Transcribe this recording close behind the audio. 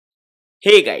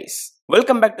Hey guys,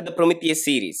 welcome back to the Prometheus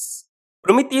series.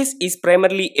 Prometheus is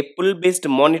primarily a pull-based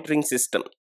monitoring system,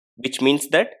 which means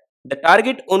that the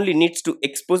target only needs to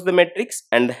expose the metrics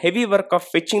and the heavy work of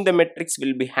fetching the metrics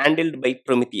will be handled by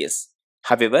Prometheus.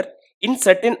 However, in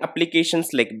certain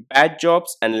applications like batch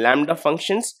jobs and lambda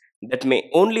functions that may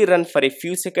only run for a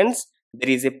few seconds,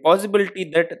 there is a possibility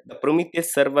that the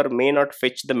Prometheus server may not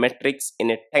fetch the metrics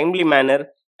in a timely manner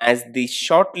as these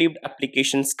short-lived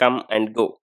applications come and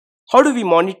go. How do we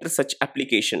monitor such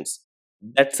applications?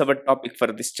 That's our topic for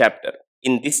this chapter.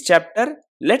 In this chapter,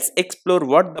 let's explore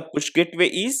what the push gateway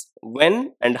is,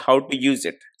 when and how to use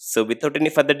it. So without any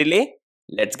further delay,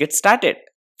 let's get started.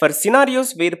 For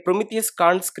scenarios where Prometheus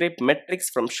can't scrape metrics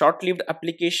from short-lived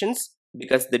applications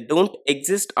because they don't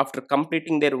exist after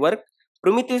completing their work,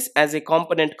 Prometheus has a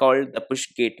component called the push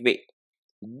gateway.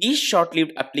 These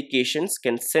short-lived applications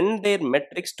can send their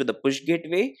metrics to the push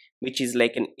gateway, which is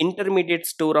like an intermediate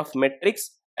store of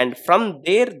metrics, and from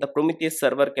there the Prometheus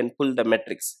server can pull the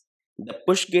metrics. The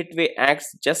push gateway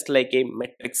acts just like a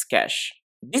metrics cache.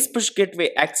 This push gateway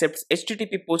accepts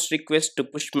HTTP post requests to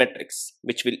push metrics,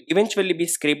 which will eventually be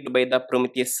scraped by the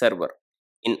Prometheus server.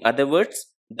 In other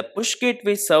words, the push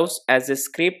gateway serves as a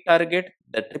scrape target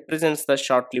that represents the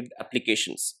short-lived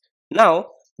applications.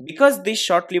 Now, because these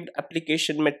short-lived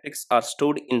application metrics are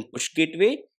stored in push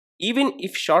gateway, even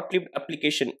if short-lived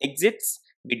application exits,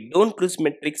 we don't lose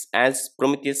metrics as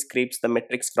Prometheus scrapes the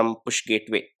metrics from push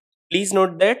gateway. Please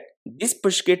note that this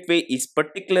push gateway is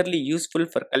particularly useful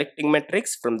for collecting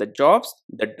metrics from the jobs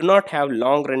that do not have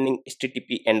long-running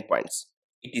HTTP endpoints.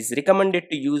 It is recommended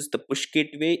to use the push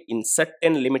gateway in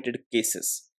certain limited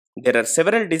cases. There are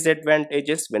several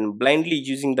disadvantages when blindly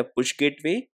using the push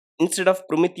gateway instead of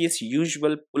Prometheus'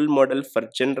 usual pull model for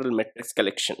general metrics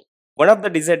collection. One of the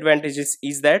disadvantages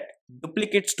is that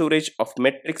duplicate storage of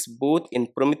metrics both in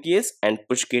Prometheus and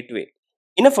push gateway.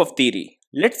 Enough of theory,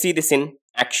 let's see this in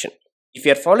action. If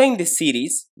you are following this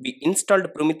series, we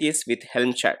installed Prometheus with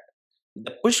Helm chart.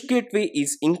 The push gateway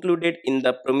is included in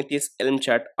the Prometheus Helm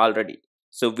chart already,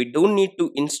 so we don't need to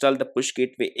install the push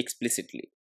gateway explicitly.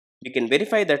 We can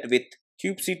verify that with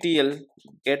kubectl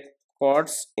get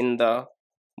pods in the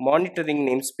monitoring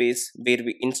namespace where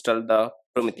we install the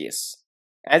Prometheus.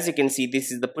 As you can see,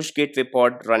 this is the push gateway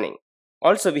pod running.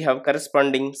 Also, we have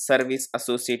corresponding service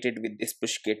associated with this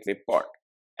push gateway pod.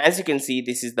 As you can see,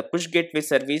 this is the push gateway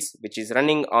service which is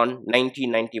running on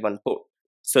 9091 port.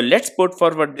 So let's port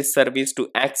forward this service to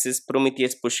access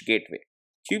Prometheus push gateway.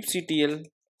 kubectl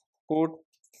port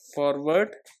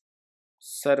forward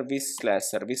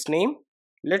service/service name.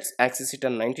 Let's access it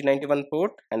on 9091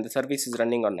 port, and the service is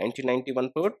running on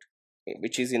 9091 port,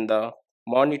 which is in the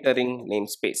monitoring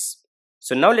namespace.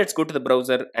 So now let's go to the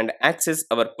browser and access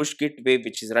our push gateway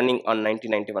which is running on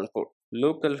 9091 port,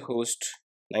 localhost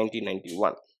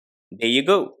 9091. There you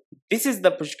go. This is the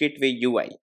push gateway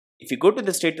UI. If you go to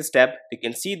the status tab, we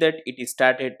can see that it is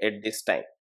started at this time.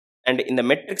 And in the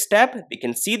metrics tab, we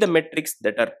can see the metrics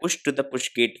that are pushed to the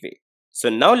push gateway. So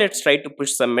now let's try to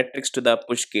push some metrics to the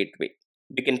push gateway.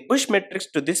 We can push metrics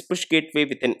to this push gateway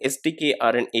with an SDK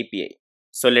or an API.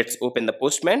 So let's open the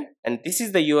Postman, and this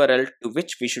is the URL to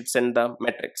which we should send the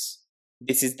metrics.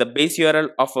 This is the base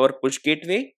URL of our push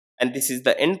gateway, and this is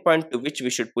the endpoint to which we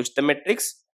should push the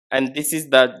metrics, and this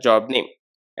is the job name.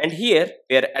 And here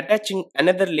we are attaching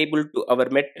another label to our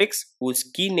metrics whose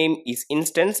key name is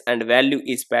instance and value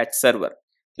is batch server.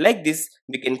 Like this,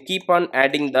 we can keep on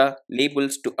adding the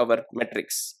labels to our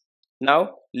metrics.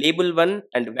 Now, label 1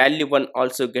 and value 1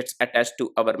 also gets attached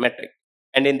to our metric.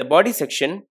 And in the body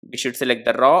section, we should select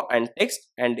the raw and text,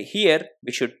 and here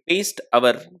we should paste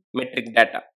our metric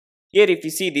data. Here if you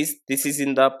see this is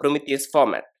in the Prometheus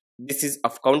format. This is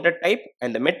of counter type,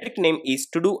 and the metric name is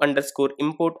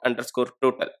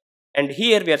todo_import_total. And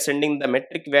here we are sending the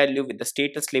metric value with the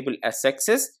status label as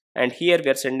success, and here we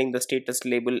are sending the status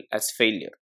label as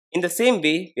failure. In the same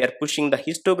way, we are pushing the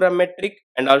histogram metric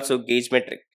and also gauge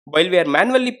metric. While we are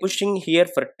manually pushing here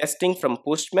for testing from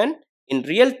Postman, in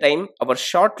real time, our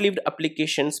short-lived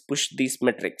applications push these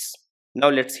metrics. Now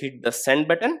let's hit the send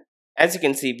button. As you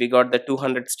can see, we got the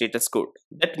 200 status code.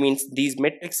 That means these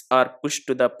metrics are pushed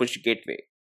to the push gateway.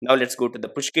 Now let's go to the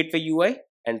push gateway UI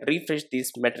and refresh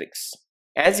these metrics.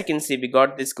 As you can see, we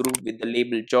got this group with the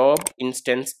label job,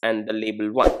 instance, and the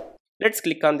label 1. Let's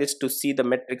click on this to see the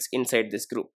metrics inside this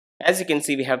group. As you can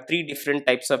see, we have 3 different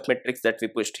types of metrics that we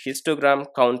pushed: histogram,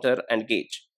 counter, and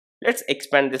gauge. Let's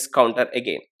expand this counter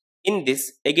again. In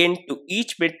this, again, to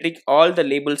each metric, all the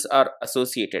labels are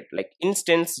associated like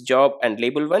instance, job, and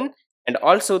label 1, and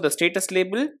also the status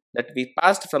label that we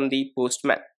passed from the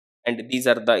Postman. And these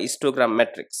are the histogram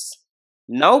metrics.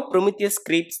 Now Prometheus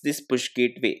scrapes this push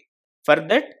gateway. For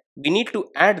that, we need to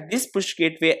add this push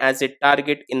gateway as a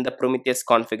target in the Prometheus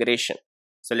configuration.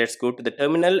 So let's go to the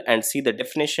terminal and see the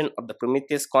definition of the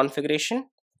Prometheus configuration.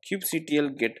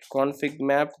 kubectl get config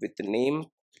map with the name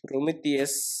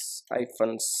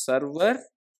Prometheus-server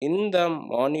in the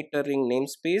monitoring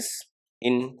namespace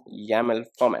in YAML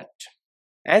format.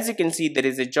 As you can see, there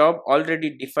is a job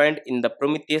already defined in the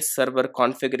Prometheus server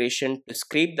configuration to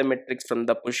scrape the metrics from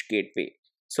the push gateway.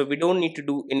 So we don't need to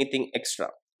do anything extra.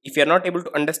 If you are not able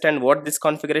to understand what this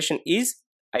configuration is,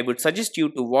 I would suggest you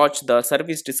to watch the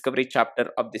service discovery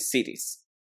chapter of this series.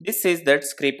 This says that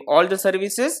scrape all the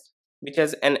services which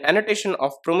has an annotation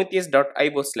of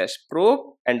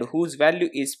prometheus.io/probe and whose value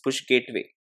is push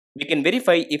gateway. We can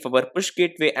verify if our push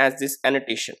gateway has this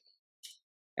annotation.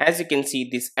 As you can see,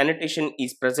 this annotation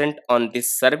is present on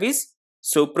this service.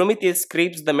 So Prometheus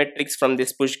scrapes the metrics from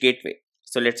this push gateway.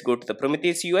 So let's go to the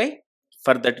Prometheus UI.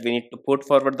 For that, we need to port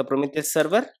forward the Prometheus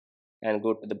server and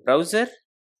go to the browser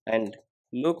and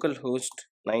localhost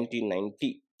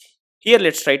 1990. Here,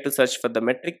 let's try to search for the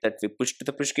metric that we push to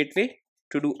the push gateway.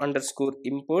 To do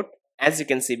 _import. As you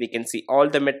can see all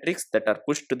the metrics that are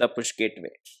pushed to the push gateway.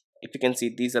 If you can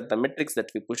see, these are the metrics that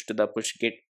we push to the push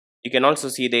gate. You can also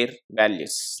see their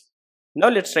values. Now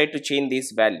let's try to change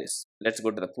these values. Let's go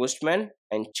to the postman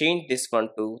and change this one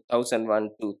to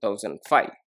 1001 2005.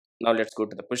 Now let's go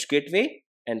to the push gateway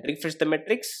and refresh the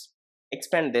metrics.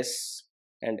 Expand this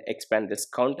and expand this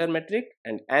counter metric,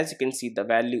 and as you can see, the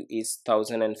value is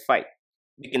 1005.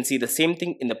 We can see the same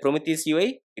thing in the Prometheus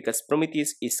UI because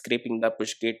Prometheus is scraping the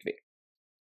push gateway.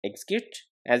 Execute.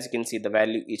 As you can see, the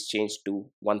value is changed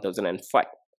to 1005.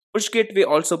 Push gateway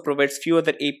also provides few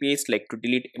other APIs like to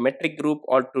delete a metric group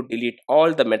or to delete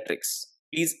all the metrics.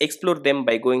 Please explore them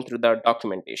by going through the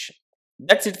documentation.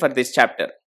 That's it for this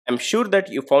chapter. I'm sure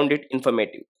that you found it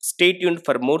informative. Stay tuned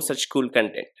for more such cool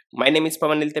content. My name is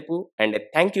Pavan Elthepu and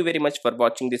thank you very much for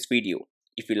watching this video.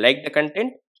 If you like the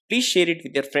content, please share it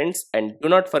with your friends and do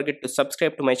not forget to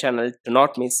subscribe to my channel to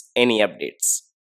not miss any updates.